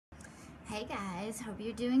Hey guys, hope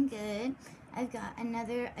you're doing good. I've got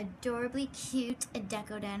another adorably cute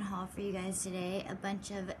Deconden haul for you guys today. A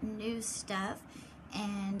bunch of new stuff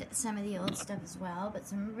and some of the old stuff as well, but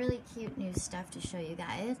some really cute new stuff to show you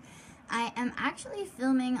guys. I am actually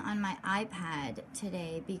filming on my iPad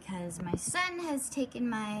today because my son has taken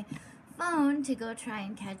my phone to go try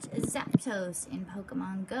and catch a Zapdos in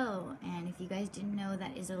Pokemon Go. And if you guys didn't know,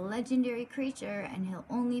 that is a legendary creature and he'll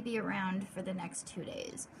only be around for the next 2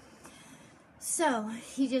 days. So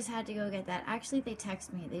he just had to go get that. Actually, they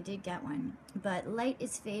texted me. They did get one. But light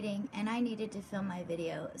is fading and I needed to film my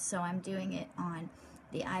video, so I'm doing it on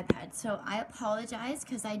the iPad. So I apologize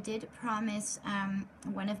because I did promise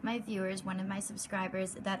one of my viewers, one of my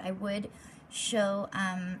subscribers, that I would show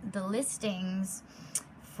the listings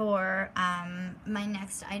for my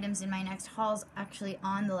next items in my next hauls actually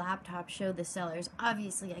on the laptop, show the sellers.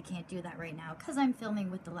 Obviously, I can't do that right now because I'm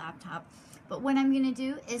filming with the laptop. But what I'm going to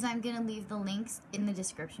do is I'm going to leave the links in the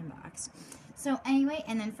description box. So anyway,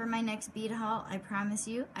 and then for my next bead haul, I promise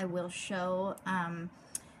you, I will show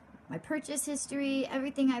my purchase history,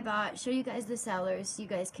 everything I bought, show you guys the sellers so you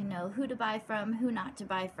guys can know who to buy from, who not to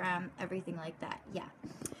buy from, everything like that. Yeah.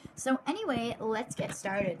 So anyway, let's get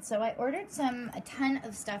started. So I ordered a ton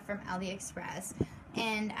of stuff from AliExpress,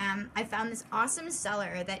 and I found this awesome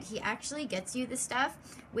seller that he actually gets you the stuff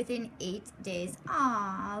within 8 days.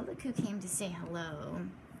 Aw, look who came to say hello.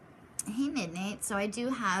 Hey, Midnight. So I do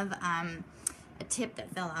have a tip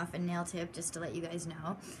that fell off, a nail tip, just to let you guys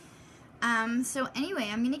know. So anyway,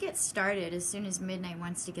 I'm going to get started as soon as Midnight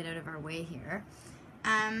wants to get out of our way here.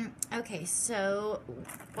 Okay, so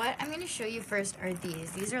what I'm going to show you first are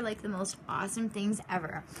these. These are like the most awesome things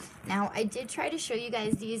ever. Now, I did try to show you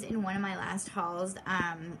guys these in one of my last hauls,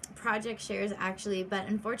 project shares actually, but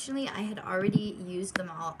unfortunately I had already used them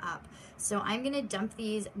all up. So I'm going to dump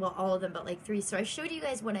these, well, all of them, but like 3. So I showed you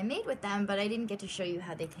guys what I made with them, but I didn't get to show you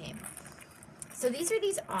how they came. So these are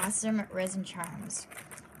these awesome resin charms.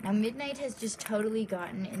 Now, Midnight has just totally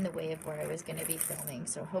gotten in the way of where I was going to be filming,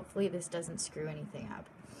 so hopefully this doesn't screw anything up.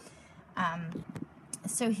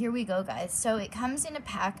 So here we go, guys. So it comes in a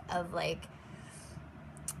pack of like,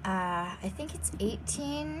 I think it's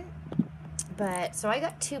 18, but, so I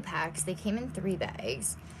got 2 packs. They came in 3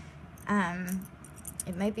 bags.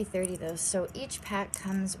 It might be 30 though. So each pack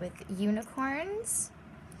comes with unicorns.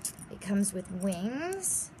 It comes with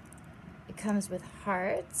wings. It comes with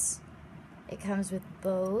hearts. It comes with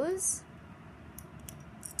bows,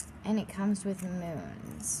 and it comes with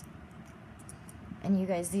moons. And you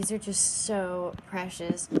guys, these are just so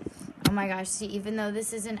precious. Oh my gosh, see, even though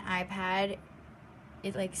this is an iPad,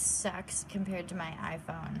 it like sucks compared to my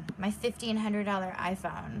iPhone. My $1,500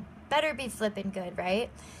 iPhone. Better be flipping good, right?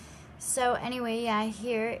 So anyway, yeah,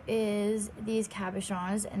 here is these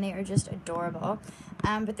cabochons, and they are just adorable.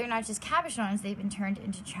 But they're not just cabochons, they've been turned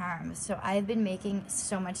into charms. So I've been making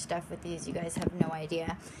so much stuff with these, you guys have no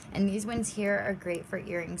idea. And these ones here are great for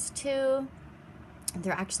earrings too.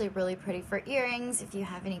 They're actually really pretty for earrings if you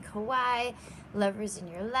have any Kawaii lovers in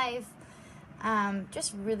your life.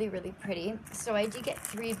 Just really, really pretty. So I did get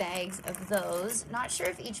 3 bags of those. Not sure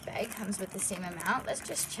if each bag comes with the same amount. Let's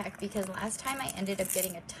just check, because last time I ended up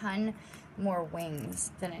getting a ton more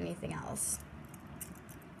wings than anything else.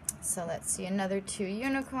 So let's see, another 2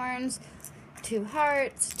 unicorns, 2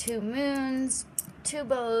 hearts, 2 moons, 2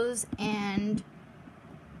 bows, and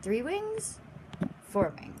 3 wings?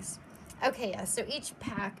 4 wings. Okay, yeah, so each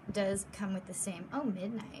pack does come with the same, oh,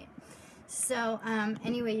 Midnight. So,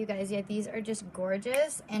 anyway, you guys, yeah, these are just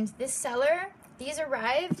gorgeous. And this seller, these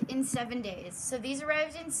arrived in 7 days. So these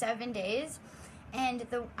arrived in 7 days. And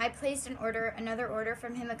I placed another order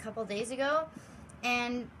from him a couple days ago.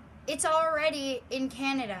 And it's already in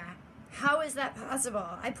Canada. How is that possible?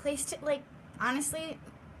 I placed it, like, honestly,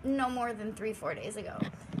 no more than 3-4 days ago.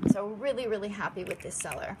 So really, really happy with this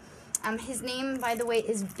seller. His name, by the way,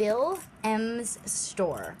 is Bill M's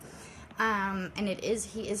Store. And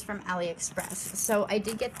he is from AliExpress. So I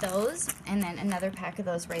did get those, and then another pack of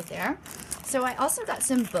those right there. So I also got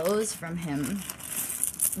some bows from him.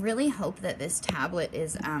 Really hope that this tablet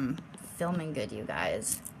is filming good, you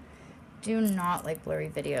guys. Do not like blurry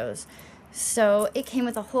videos. So it came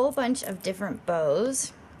with a whole bunch of different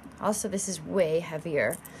bows. Also, this is way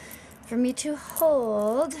heavier for me to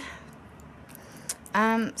hold.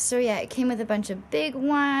 So yeah, it came with a bunch of big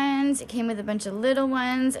ones, it came with a bunch of little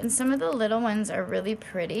ones, and some of the little ones are really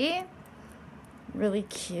pretty, really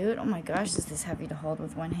cute. Oh my gosh, this is heavy to hold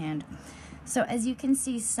with one hand. So as you can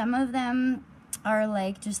see, some of them are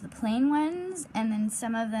like just the plain ones, and then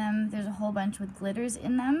some of them, there's a whole bunch with glitters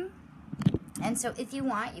in them. And so if you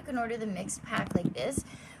want, you can order the mixed pack like this,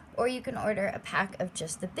 or you can order a pack of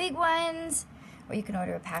just the big ones, or you can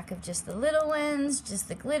order a pack of just the little ones, just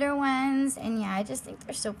the glitter ones. And yeah, I just think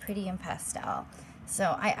they're so pretty in pastel.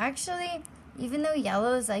 So I actually, even though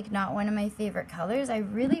yellow is like not one of my favorite colors, I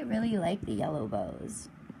really, really like the yellow bows.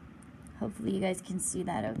 Hopefully you guys can see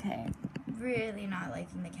that okay. Really not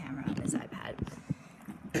liking the camera on this iPad.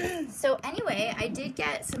 So anyway, I did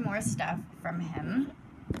get some more stuff from him.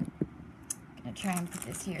 I'm gonna try and put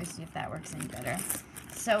this here, see if that works any better.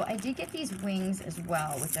 So I did get these wings as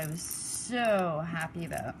well, which I was so happy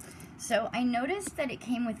about. So I noticed that it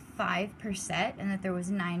came with 5 per set and that there was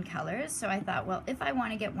 9 colors. So I thought, well, if I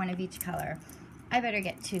want to get one of each color, I better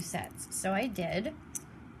get 2 sets. So I did.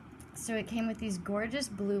 So it came with these gorgeous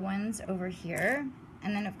blue ones over here.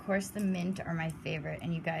 And then of course the mint are my favorite.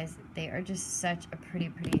 And you guys, they are just such a pretty,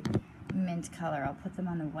 pretty mint color. I'll put them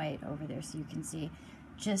on the white over there so you can see.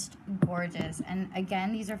 Just gorgeous. And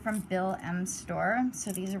again, these are from Bill M's store.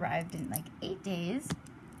 So these arrived in like 8 days.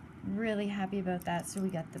 Really happy about that. So we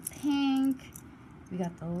got the pink, we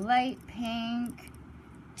got the light pink,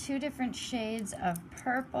 2 different shades of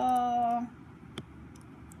purple.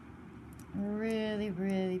 Really,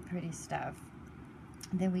 really pretty stuff.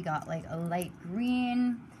 Then we got like a light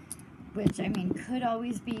green, which I mean could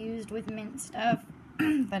always be used with mint stuff,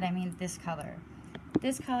 but I mean this color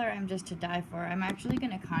I'm just to die for. I'm actually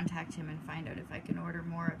going to contact him and find out if I can order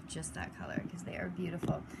more of just that color because they are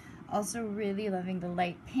beautiful. Also really loving the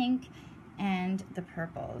light pink and the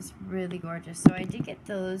purples. Really gorgeous. So I did get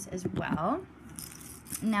those as well.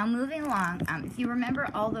 Now moving along, if you remember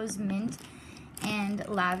all those mint and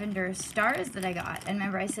lavender stars that I got, and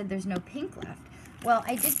remember I said there's no pink left. Well,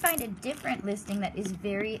 I did find a different listing that is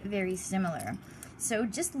very, very similar. So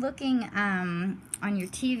just looking on your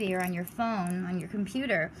TV or on your phone, on your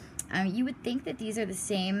computer, you would think that these are the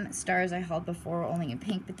same stars I hauled before, only in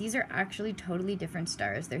pink, but these are actually totally different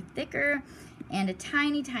stars. They're thicker and a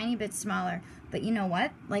tiny, tiny bit smaller. But you know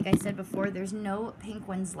what? Like I said before, there's no pink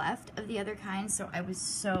ones left of the other kind, so I was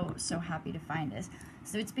so, so happy to find this.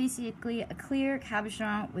 So it's basically a clear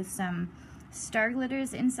cabochon with some star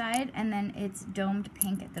glitters inside, and then it's domed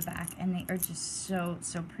pink at the back, and they are just so,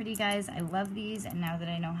 so pretty, guys. I love these, and now that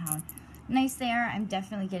I know how nice they are, I'm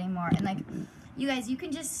definitely getting more. And like, you guys, you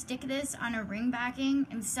can just stick this on a ring backing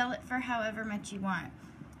and sell it for however much you want.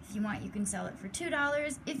 If you want, you can sell it for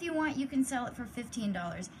 $2. If you want, you can sell it for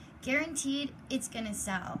 $15. Guaranteed, it's gonna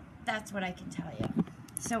sell. That's what I can tell you.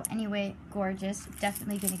 So anyway, gorgeous.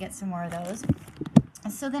 Definitely gonna get some more of those.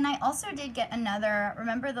 So then I also did get another,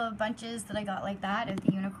 remember the bunches that I got like that of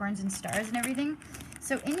the unicorns and stars and everything?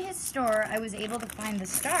 So in his store, I was able to find the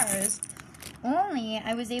stars, only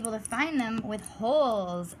I was able to find them with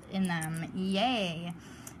holes in them. Yay.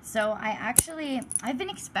 So I've been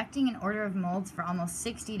expecting an order of molds for almost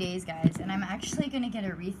 60 days, guys, and I'm actually going to get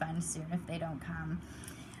a refund soon if they don't come.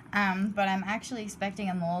 But I'm actually expecting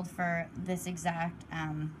a mold for this exact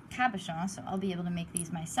cabochon, so I'll be able to make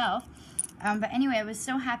these myself. But anyway, I was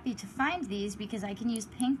so happy to find these because I can use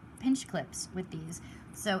pinch clips with these.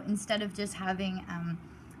 So instead of just having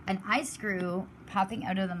an eye screw popping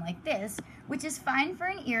out of them like this, which is fine for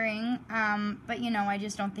an earring, but you know, I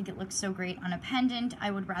just don't think it looks so great on a pendant. I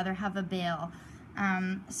would rather have a bail.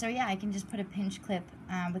 So yeah, I can just put a pinch clip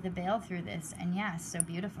with a bail through this, and yeah, so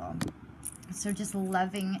beautiful. So just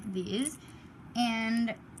loving these.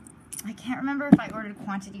 And I can't remember if I ordered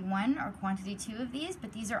quantity 1 or quantity 2 of these,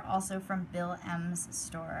 but these are also from Bill M's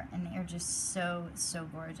store, and they are just so, so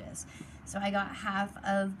gorgeous. So I got half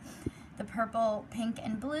of the purple, pink,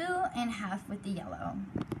 and blue, and half with the yellow.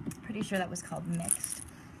 Pretty sure that was called mixed.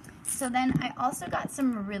 So then I also got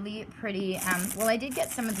some really pretty, well, I did get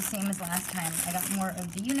some of the same as last time. I got more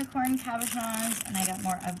of the unicorn cabochons, and I got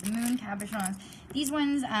more of the moon cabochons. These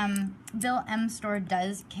ones, Bill M's store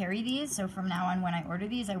does carry these, so from now on when I order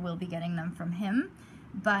these, I will be getting them from him.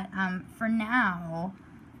 But for now,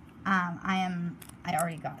 I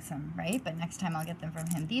already got some, right? But next time I'll get them from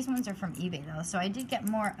him. These ones are from eBay though, so I did get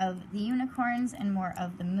more of the unicorns and more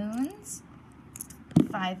of the moons.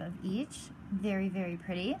 5 of each. Very, very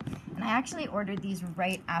pretty. And I actually ordered these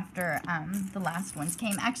right after the last ones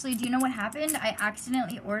came. Actually, do you know what happened? I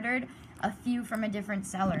accidentally ordered a few from a different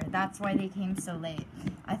seller. That's why they came so late.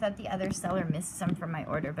 I thought the other seller missed some from my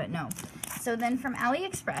order, but no. So then from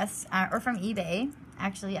AliExpress, or from eBay,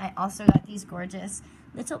 actually, I also got these gorgeous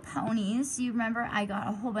little ponies. You remember I got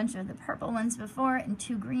a whole bunch of the purple ones before and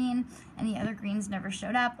 2 green, and the other greens never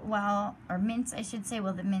showed up. Well, or mints, I should say.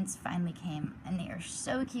 Well, the mints finally came, and they are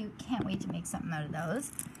so cute. Can't wait to make something out of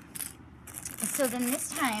those. So then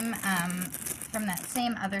this time, from that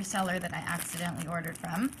same other seller that I accidentally ordered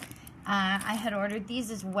from, I had ordered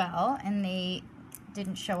these as well, and they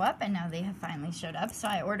didn't show up, and now they have finally showed up. So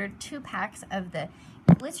I ordered 2 packs of the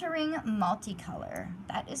glittering multicolor.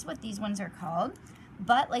 That is what these ones are called.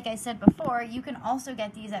 But like I said before, you can also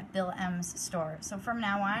get these at Bill M's store. So from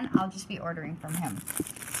now on, I'll just be ordering from him.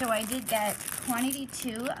 So I did get quantity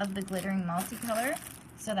 2 of the glittering multicolor.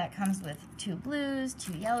 So that comes with 2 blues,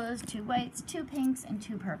 2 yellows, 2 whites, 2 pinks, and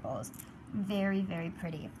 2 purples. Very, very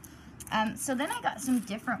pretty. So then I got some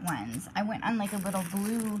different ones. I went on like a little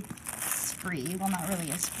blue spree. Well, not really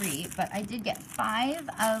a spree, but I did get 5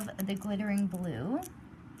 of the glittering blue.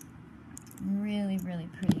 Really, really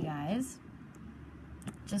pretty, guys.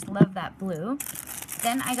 Just love that blue.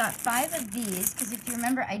 Then I got 5 of these, because if you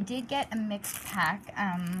remember, I did get a mixed pack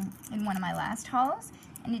in one of my last hauls,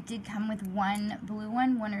 and it did come with 1 blue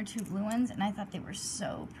one, 1 or 2 blue ones, and I thought they were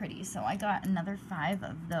so pretty, so I got another 5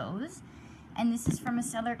 of those. And this is from a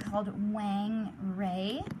seller called Wang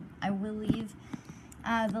Ray. I will leave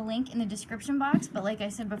the link in the description box, but like I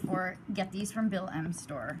said before, get these from Bill M's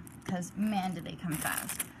store, because man, did they come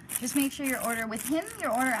fast. Just make sure your order with him,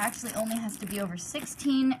 your order actually only has to be over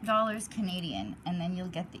 $16 Canadian, and then you'll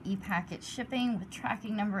get the e-packet shipping with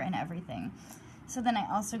tracking number and everything. So then I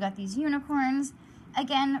also got these unicorns,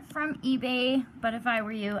 again from eBay, but if I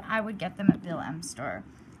were you, I would get them at Bill M's store.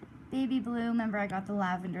 Baby blue, remember I got the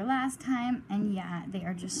lavender last time, and yeah, they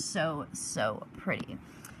are just so, so pretty.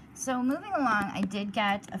 So moving along, I did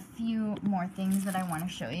get a few more things that I want to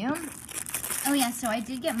show you. Oh yeah, so I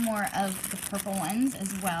did get more of the purple ones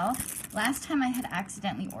as well. Last time I had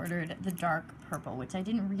accidentally ordered the dark purple, which I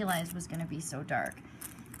didn't realize was going to be so dark.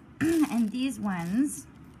 And these ones,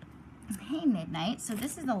 hey Midnight, so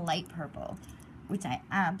this is the light purple, which I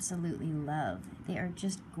absolutely love. They are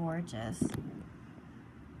just gorgeous.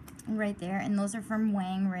 Right there, and those are from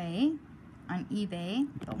Wang Ray on eBay,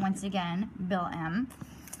 but once again, Bill M.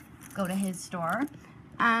 Go to his store.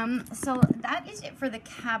 So that is it for the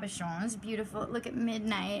cabochons. Beautiful. Look at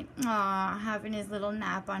Midnight. Aw, having his little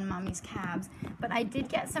nap on Mommy's cabs. But I did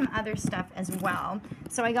get some other stuff as well.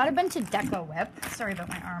 So I got a bunch of Deco Whip. Sorry about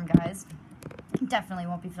my arm, guys. Definitely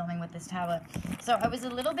won't be filming with this tablet. So I was a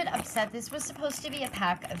little bit upset. This was supposed to be a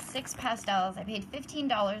pack of 6 pastels. I paid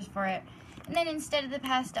 $15 for it. And then instead of the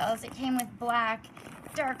pastels, it came with black,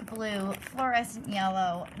 dark blue, fluorescent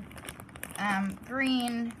yellow,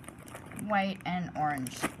 green, white, and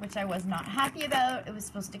orange, which I was not happy about. It was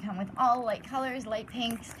supposed to come with all light colors, light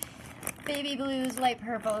pinks, baby blues, light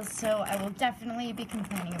purples, so I will definitely be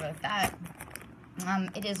complaining about that.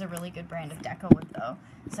 It is a really good brand of Deco Whip though,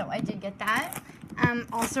 so I did get that.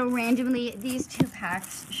 Also randomly, these 2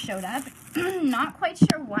 packs showed up. Not quite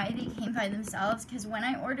sure why they came by themselves, because when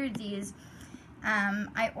I ordered these,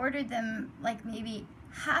 I ordered them like maybe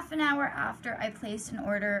half an hour after I placed an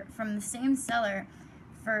order from the same seller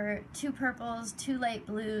for 2 purples, 2 light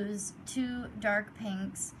blues, 2 dark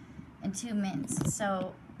pinks, and 2 mints.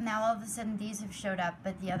 So now all of a sudden these have showed up,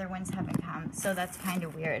 but the other ones haven't come, so that's kind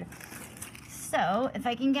of weird. So if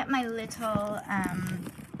I can get my little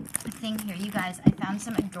thing here, you guys, I found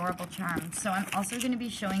some adorable charms. So I'm also going to be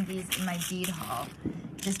showing these in my bead haul,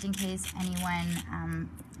 just in case anyone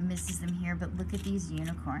misses them here. But look at these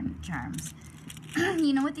unicorn charms.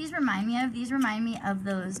 You know what these remind me of? These remind me of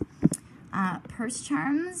those purse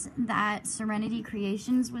charms that Serenity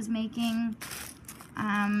Creations was making.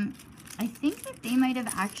 I think that they might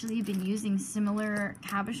have actually been using similar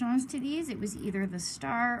cabochons to these. It was either the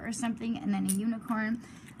star or something and then a unicorn.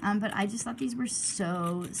 But I just thought these were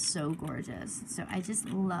so, so gorgeous. So I just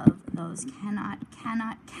love those.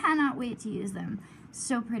 Cannot wait to use them.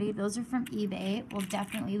 So pretty. Those are from eBay. We'll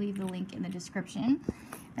definitely leave the link in the description.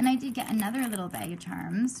 Then I did get another little bag of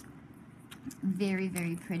charms. Very,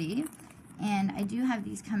 very pretty. And I do have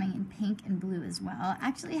these coming in pink and blue as well. I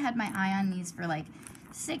actually had my eye on these for like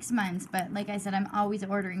 6 months, but like I said, I'm always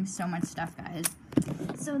ordering so much stuff, guys.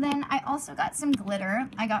 So then I also got some glitter.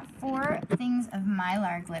 I got 4 things of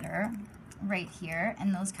Mylar glitter right here,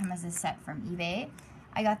 and those come as a set from eBay.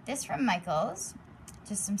 I got this from Michael's,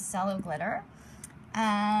 just some cello glitter.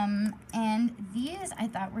 And these I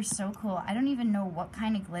thought were so cool. I don't even know what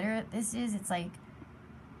kind of glitter this is. It's like,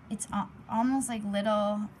 it's almost like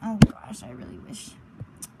little, oh gosh, I really wish.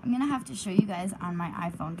 I'm gonna have to show you guys on my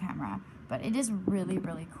iPhone camera, but it is really,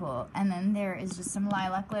 really cool. And then there is just some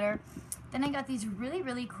lilac glitter. Then I got these really,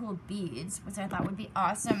 really cool beads, which I thought would be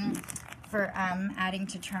awesome for adding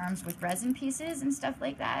to charms with resin pieces and stuff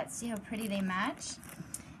like that. See how pretty they match.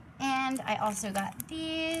 And I also got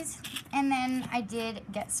these. And then I did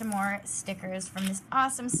get some more stickers from this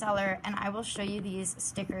awesome seller, and I will show you these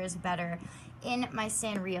stickers better in my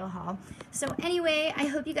Sanrio haul. So anyway, I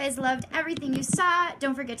hope you guys loved everything you saw.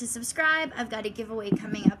 Don't forget to subscribe. I've got a giveaway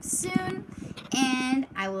coming up soon, and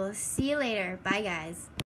I will see you later. Bye, guys.